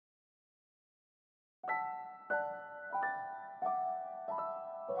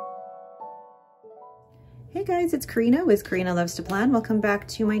Hey guys, it's Karina with Karina Loves to Plan. Welcome back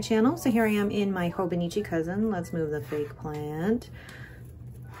to my channel. So here I am in my HOBONICHI cousin. Let's move the fake plant.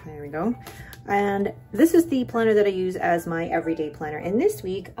 There we go. And this is the planner that I use as my everyday planner. And this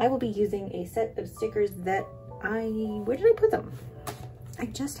week I will be using a set of stickers that where did I put them? I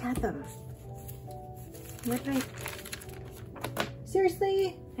just had them. Where did I?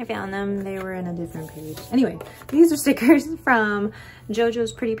 Seriously? I found them. They were in a different page. Anyway, these are stickers from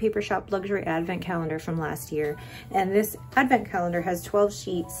JoJo's Pretty Paper Shop Luxury Advent Calendar from last year. And this Advent Calendar has 12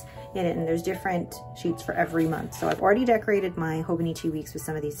 sheets in it, and there's different sheets for every month. So I've already decorated my HOBONICHI weeks with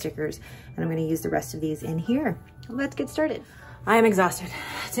some of these stickers, and I'm going to use the rest of these in here. Let's get started. I am exhausted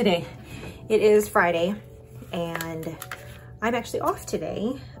today. It is Friday, and I'm actually off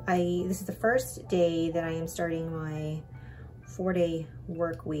today. This is the first day that I am starting my 4-day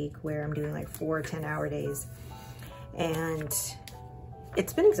work week where I'm doing like 4 10-hour days, and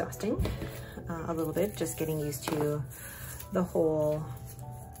it's been exhausting a little bit, just getting used to the whole,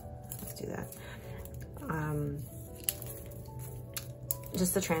 let's do that,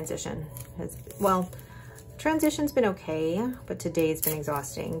 just the transition. Well, transition's been okay, but today's been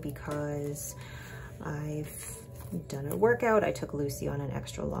exhausting because I've done a workout. I took Lucy on an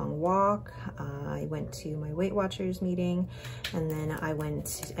extra long walk. I went to my Weight Watchers meeting, and then I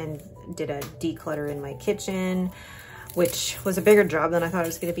went and did a declutter in my kitchen, which was a bigger job than I thought it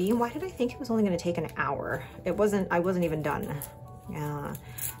was going to be. Why did I think it was only going to take an hour? I wasn't even done.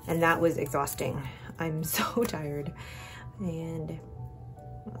 And that was exhausting. I'm so tired. And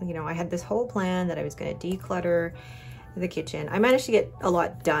you know, I had this whole plan that I was going to declutter the kitchen. I managed to get a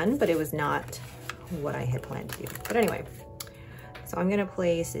lot done, but it was not what I had planned to do. But anyway, so I'm gonna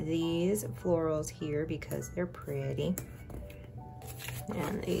place these florals here because they're pretty,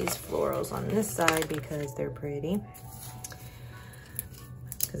 and these florals on this side because they're pretty,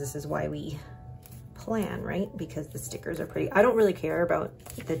 because this is why we plan, right? Because the stickers are pretty. I don't really care about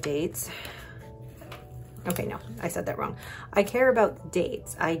the dates. Okay, no, I said that wrong. I care about the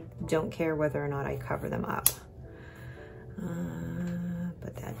dates. I don't care whether or not I cover them up.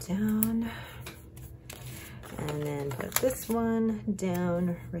 Put that down. And then put this one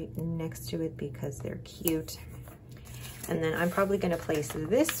down right next to it because they're cute. And then I'm probably going to place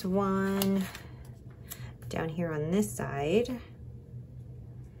this one down here on this side.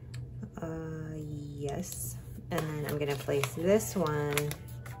 Yes. And then I'm going to place this one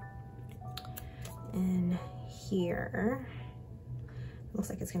in here. Looks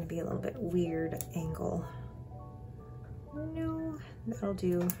like it's going to be a little bit weird angle. No, that'll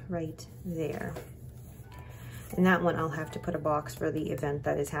do right there. And that one I'll have to put a box for the event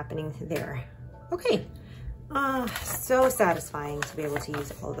that is happening there. Okay, so satisfying to be able to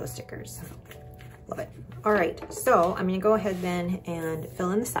use all those stickers. Love it. All right, so I'm gonna go ahead then and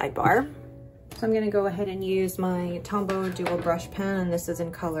fill in the sidebar. So I'm gonna go ahead and use my Tombow dual brush pen, and this is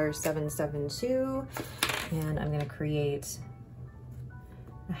in color 772. And I'm gonna create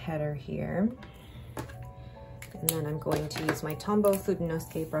a header here. And then I'm going to use my Tombow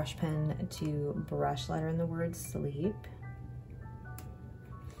Fudenosuke brush pen to brush letter in the word sleep.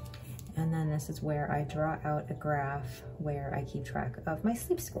 And then this is where I draw out a graph where I keep track of my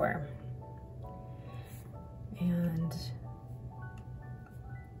sleep score. And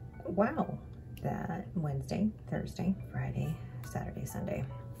wow, that Wednesday, Thursday, Friday, Saturday, Sunday.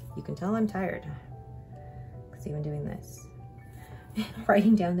 You can tell I'm tired because even doing this,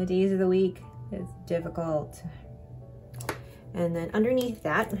 writing down the days of the week is difficult. And then underneath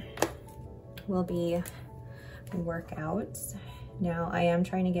that will be workouts. Now I am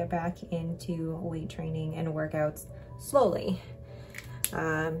trying to get back into weight training and workouts slowly.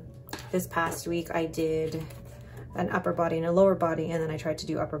 This past week I did an upper body and a lower body, and then I tried to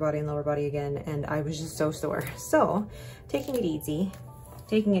do upper body and lower body again, and I was just so sore. So taking it easy,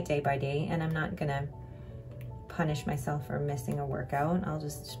 taking it day by day, and I'm not gonna punish myself for missing a workout. I'll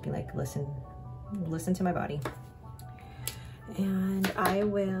just be like, listen to my body. And I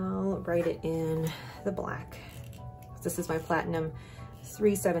will write it in the black. This is my Platinum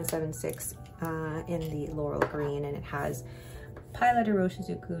 3776 in the Laurel Green, and it has Pilot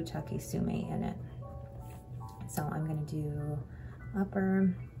Iroshizuku Takesume in it. So I'm gonna do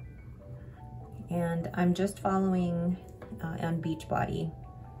upper, and I'm just following on Beachbody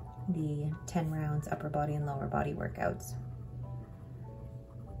the 10 rounds upper body and lower body workouts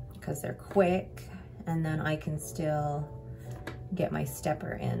because they're quick, and then I can still get my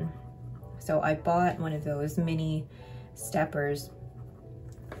stepper in. So I bought one of those mini steppers,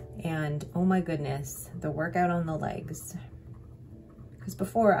 and oh my goodness, the workout on the legs. Because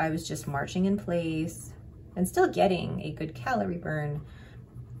before I was just marching in place and still getting a good calorie burn,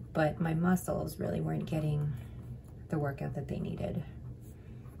 but my muscles really weren't getting the workout that they needed.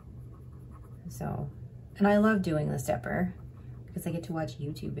 So, and I love doing the stepper because I get to watch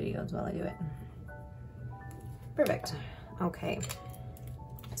YouTube videos while I do it. Perfect. Okay.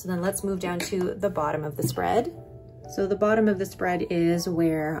 So then let's move down to the bottom of the spread. So the bottom of the spread is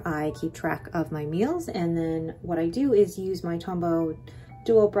where I keep track of my meals. And then what I do is use my Tombow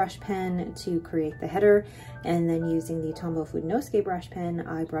dual brush pen to create the header. And then using the Tombow Fudinosuke brush pen,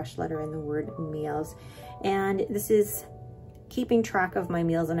 I brush letter in the word meals. And this is keeping track of my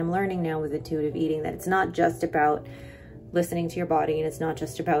meals. And I'm learning now with intuitive eating that it's not just about listening to your body, and it's not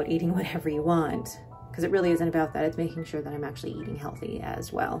just about eating whatever you want, because it really isn't about that. It's making sure that I'm actually eating healthy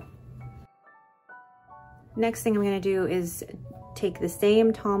as well. Next thing I'm going to do is take the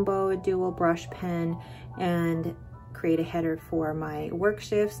same Tombow dual brush pen and create a header for my work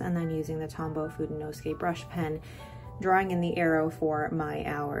shifts, and then using the Tombow Fudinosuke brush pen, drawing in the arrow for my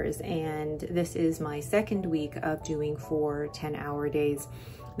hours. And this is my second week of doing 4 10-hour days.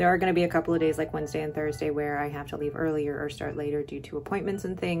 There are going to be a couple of days like Wednesday and Thursday where I have to leave earlier or start later due to appointments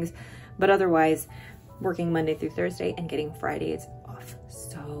and things, but otherwise working Monday through Thursday and getting Fridays off.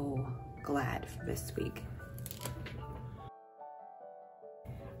 So glad for this week.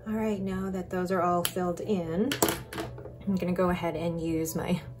 All right, now that those are all filled in, I'm gonna go ahead and use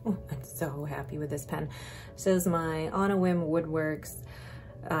my, oh, I'm so happy with this pen. This is my On a Whim Woodworks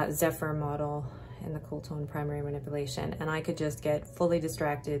Zephyr model in the Cool Tone Primary Manipulation, and I could just get fully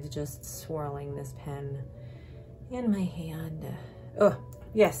distracted just swirling this pen in my hand. Oh,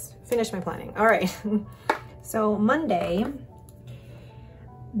 yes, finished my planning. All right, so Monday,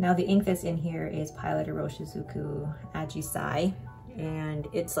 now the ink that's in here is Pilot Iroshizuku Ajisai, and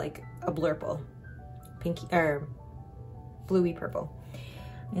it's like a blurple, pinky, or bluey purple.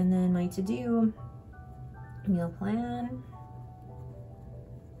 And then my to-do meal plan,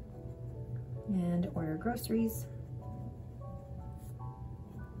 and order groceries.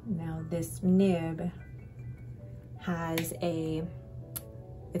 Now this nib has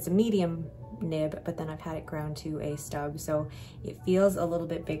it's a medium nib, but then I've had it ground to a stub, so it feels a little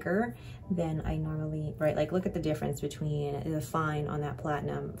bit bigger than I normally, right? Like look at the difference between the fine on that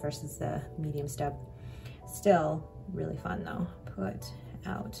platinum versus the medium stub. Still really fun though. Put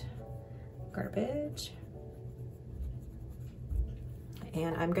out garbage.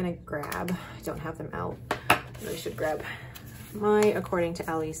 And I'm gonna grab, I don't have them out, I really should grab my According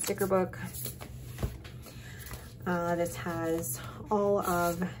to Ali's sticker book. This has all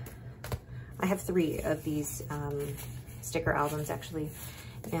of, I have 3 of these sticker albums actually,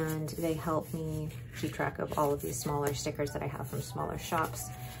 and they help me keep track of all of these smaller stickers that I have from smaller shops.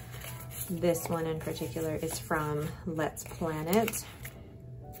 This one in particular is from Let's Planet.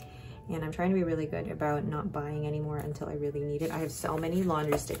 And I'm trying to be really good about not buying anymore until I really need it. I have so many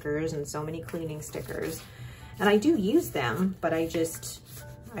laundry stickers and so many cleaning stickers, and I do use them, but I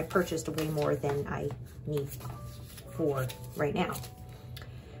purchased way more than I need for right now.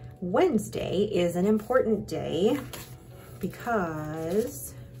 Wednesday is an important day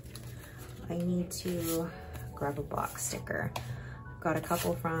because I need to grab a box sticker. I've got a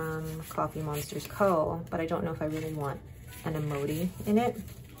couple from Coffee Monsters Co., but I don't know if I really want an emoji in it.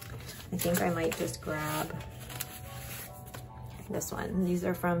 I think I might just grab this one. These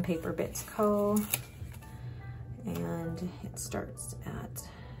are from Paper Bits Co. and it starts at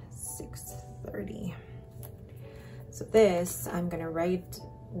 6:30. So this, I'm gonna write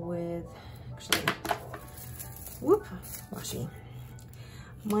with, actually, whoop, washi.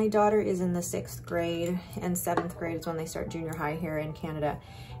 My daughter is in the 6th grade, and 7th grade is when they start junior high here in Canada,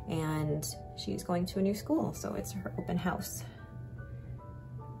 and she's going to a new school, so it's her open house.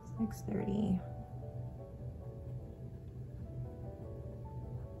 6:30.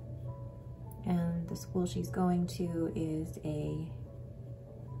 And the school she's going to is a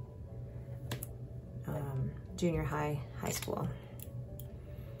junior high school.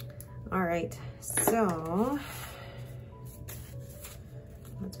 All right, so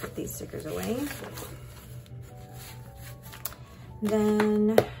let's put these stickers away.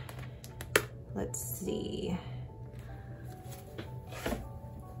 Then let's see.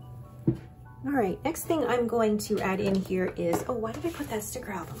 All right, next thing I'm going to add in here is, oh, why did I put that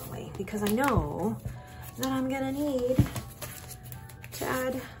sticker album away? Because I know that I'm gonna need to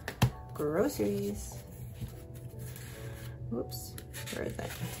add groceries. Whoops, where is that?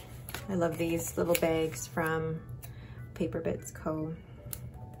 I love these little bags from Paper Bits Co.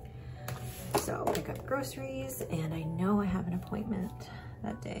 So pick up groceries, and I know I have an appointment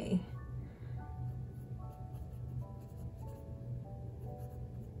that day.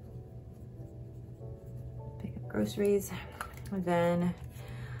 Pick up groceries, and then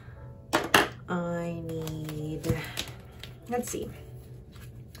I need, let's see.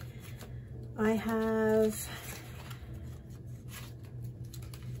 I have,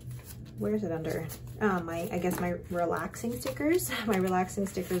 where's it under? I guess my relaxing stickers. My relaxing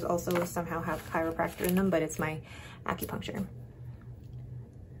stickers also somehow have chiropractor in them, but it's my acupuncture.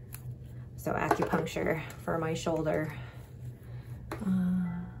 So acupuncture for my shoulder. 8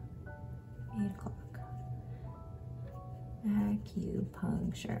 o'clock.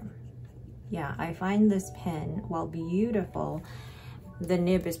 Acupuncture. Yeah, I find this pen, while beautiful, the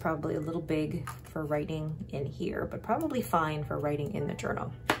nib is probably a little big for writing in here, but probably fine for writing in the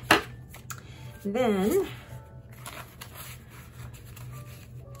journal. Then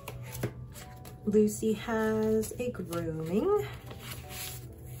Lucy has a grooming.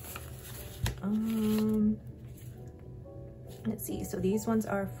 Let's see, so these ones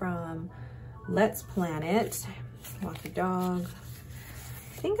are from Let's Planet. Walk the dog.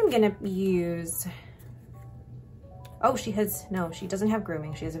 I think I'm gonna use, oh, she doesn't have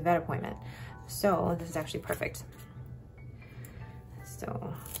grooming. She has a vet appointment. So this is actually perfect.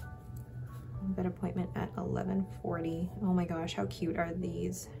 So vet appointment at 11:40. Oh my gosh, how cute are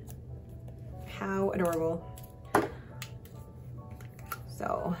these? How adorable.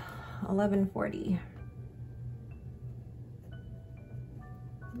 So 11:40.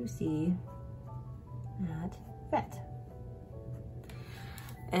 Lucy at vet.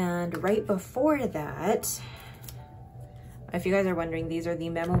 And right before that, if you guys are wondering, these are the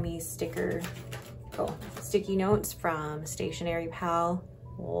Memo Me sticky notes from Stationery Pal.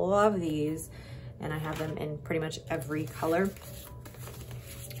 Love these, and I have them in pretty much every color,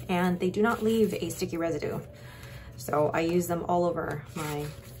 and they do not leave a sticky residue, so I use them all over my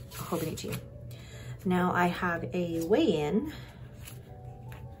Hobonichi. Now I have a weigh-in,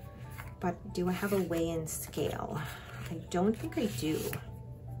 but do I have a weigh-in scale? I don't think I do,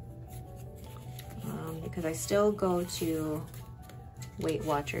 because I still go to Weight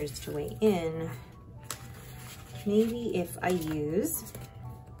Watchers to weigh in. Maybe if I use,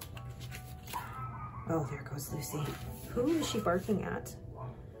 oh, there goes Lucy. Who is she barking at?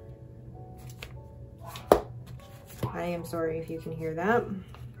 I am sorry if you can hear that.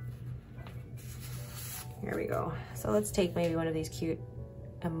 Here we go. So let's take maybe one of these cute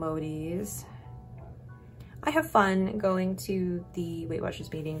emojis. I have fun going to the Weight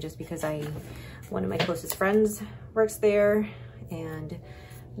Watchers meeting just because one of my closest friends works there, and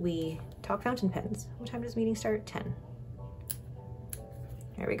we talk fountain pens. What time does meeting start? 10.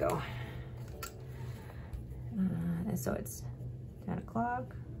 There we go. And so it's 10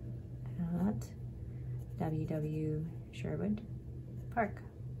 o'clock at WW Sherwood Park.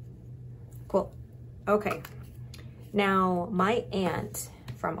 Cool. Okay. Now my aunt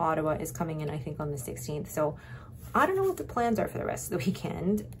from Ottawa is coming in, I think, on the 16th. So I don't know what the plans are for the rest of the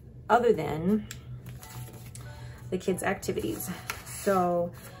weekend other than the kids' activities.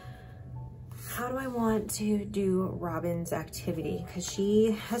 So how do I want to do Robin's activity? Because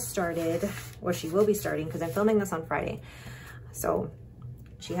she has started, or she will be starting, because I'm filming this on Friday. So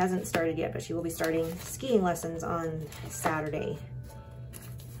she hasn't started yet, but she will be starting skiing lessons on Saturday.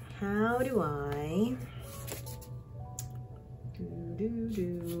 How do I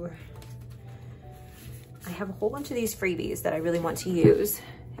I have a whole bunch of these freebies that I really want to use,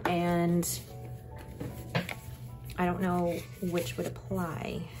 and I don't know which would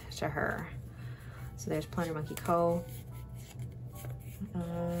apply to her. So there's Planner Monkey Co.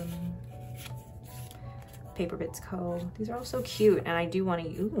 Paper Bits Co. These are all so cute, and I do want to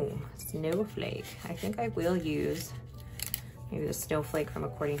use Snowflake. I think I will use maybe the Snowflake from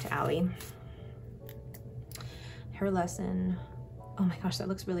According to Allie. Her lesson. Oh my gosh, that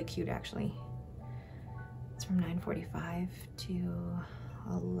looks really cute actually. It's from 9:45 to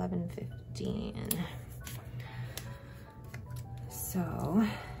 11:15. So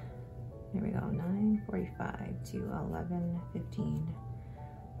here we go, 9:45 to 11:15.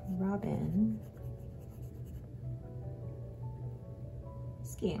 Robin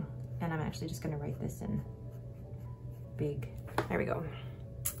skiing. And I'm actually just gonna write this in big. There we go.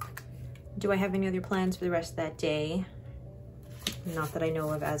 Do I have any other plans for the rest of that day? Not that I know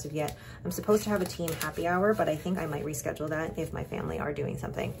of as of yet. I'm supposed to have a team happy hour, but I think I might reschedule that if my family are doing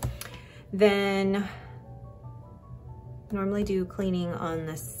something. Then normally do cleaning on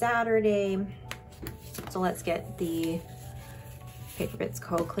the Saturday. So let's get the Paper Bits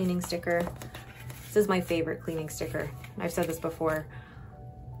Co. cleaning sticker. This is my favorite cleaning sticker. I've said this before,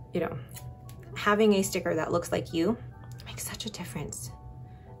 you know, having a sticker that looks like you makes such a difference.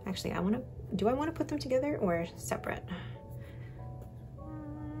 Actually, do I want to put them together or separate?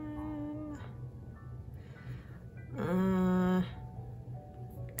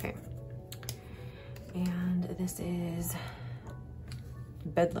 Okay. This is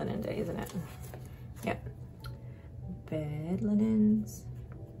bed linen day, isn't it? Yep. Bed linens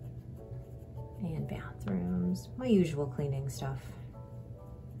and bathrooms, my usual cleaning stuff.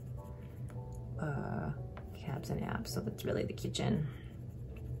 Cabs and apps, so that's really the kitchen.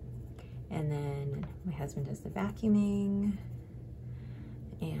 And then my husband does the vacuuming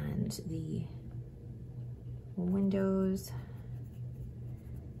and the windows.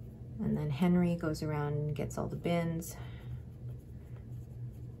 And then Henry goes around and gets all the bins.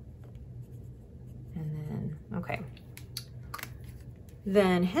 And then, okay.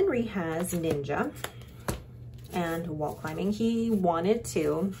 Then Henry has Ninja and wall climbing. He wanted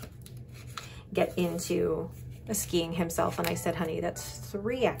to get into skiing himself, and I said, honey, that's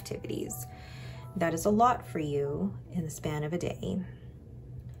 3 activities. That is a lot for you in the span of a day.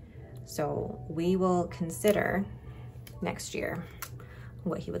 So we will consider next year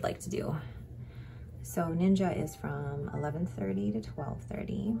what he would like to do. So Ninja is from 11:30 to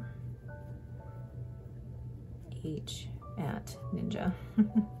 12:30 each at Ninja.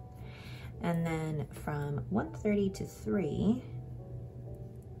 And then from 1:30 to 3,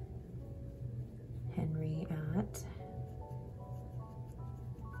 Henry at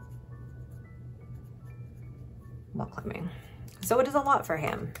wall climbing. So it is a lot for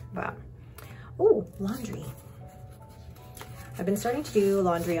him, but oh, laundry. I've been starting to do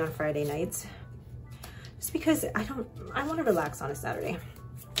laundry on Friday nights just because I want to relax on a Saturday.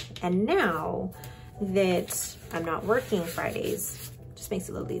 And now that I'm not working Fridays, just makes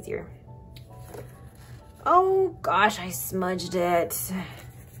it a little easier. Oh gosh, I smudged it.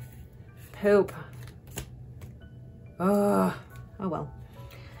 Poop. Oh well.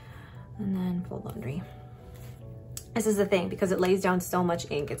 And then fold laundry. This is the thing, because it lays down so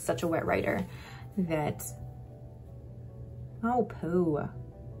much ink, it's such a wet writer that, oh poo.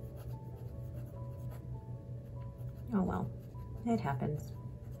 Oh well, it happens.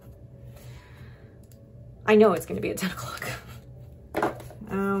 I know it's gonna be at 10 o'clock.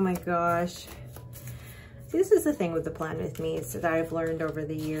 Oh my gosh. See, this is the thing with the Plan With Me's that I've learned over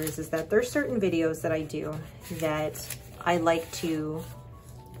the years, is that there's certain videos that I do that I like to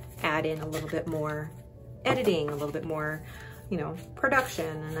add in a little bit more editing, a little bit more, you know,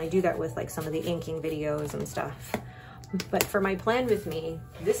 production. And I do that with like some of the inking videos and stuff. But for my Plan With Me,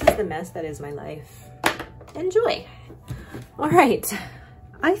 this is the mess that is my life. Enjoy. All right.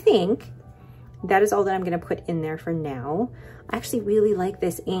 I think that is all that I'm going to put in there for now. I actually really like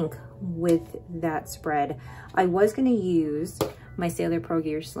this ink with that spread. I was going to use my Sailor Pro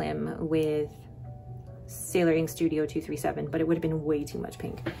Gear Slim with Sailor Ink Studio 237, but it would have been way too much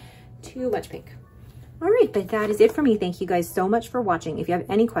pink. Too much pink. All right, but that is it for me. Thank you guys so much for watching. If you have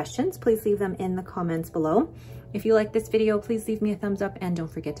any questions, please leave them in the comments below. If you like this video, please leave me a thumbs up and don't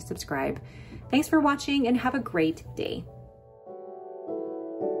forget to subscribe. Thanks for watching and have a great day.